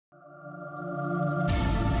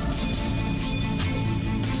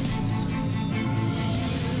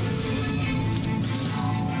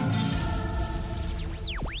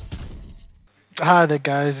Hi there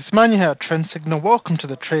guys, it's Manu here at Trend Signal. Welcome to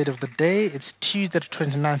the trade of the day. It's Tuesday the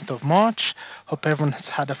 29th of March. Hope everyone has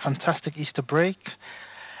had a fantastic Easter break.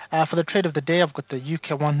 For the trade of the day, I've got the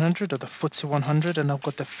UK100 or the FTSE 100 and I've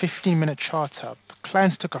got the 15-minute chart up.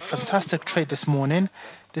 Clients took a fantastic trade this morning.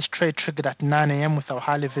 This trade triggered at 9 a.m. with our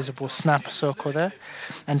highly visible snap circle there.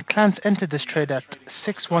 And clients entered this trade at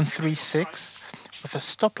 6136 with a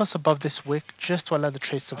stop loss above this wick just to allow the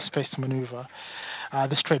trade some space to maneuver.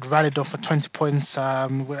 This trade rallied off for 20 points.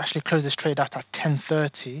 We actually closed this trade out at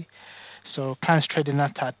 10.30. So clients trading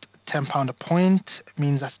that at £10 a point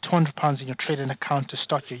means that's £200 in your trading account to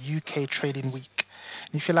start your UK trading week.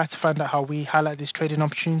 And if you'd like to find out how we highlight these trading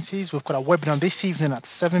opportunities, we've got a webinar this evening at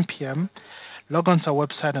 7 p.m. Log on to our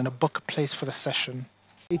website and book a place for the session.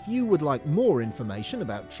 If you would like more information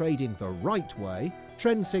about trading the right way,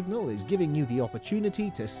 Trend Signal is giving you the opportunity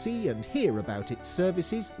to see and hear about its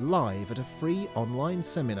services live at a free online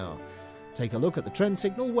seminar. Take a look at the Trend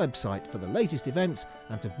Signal website for the latest events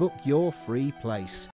and to book your free place.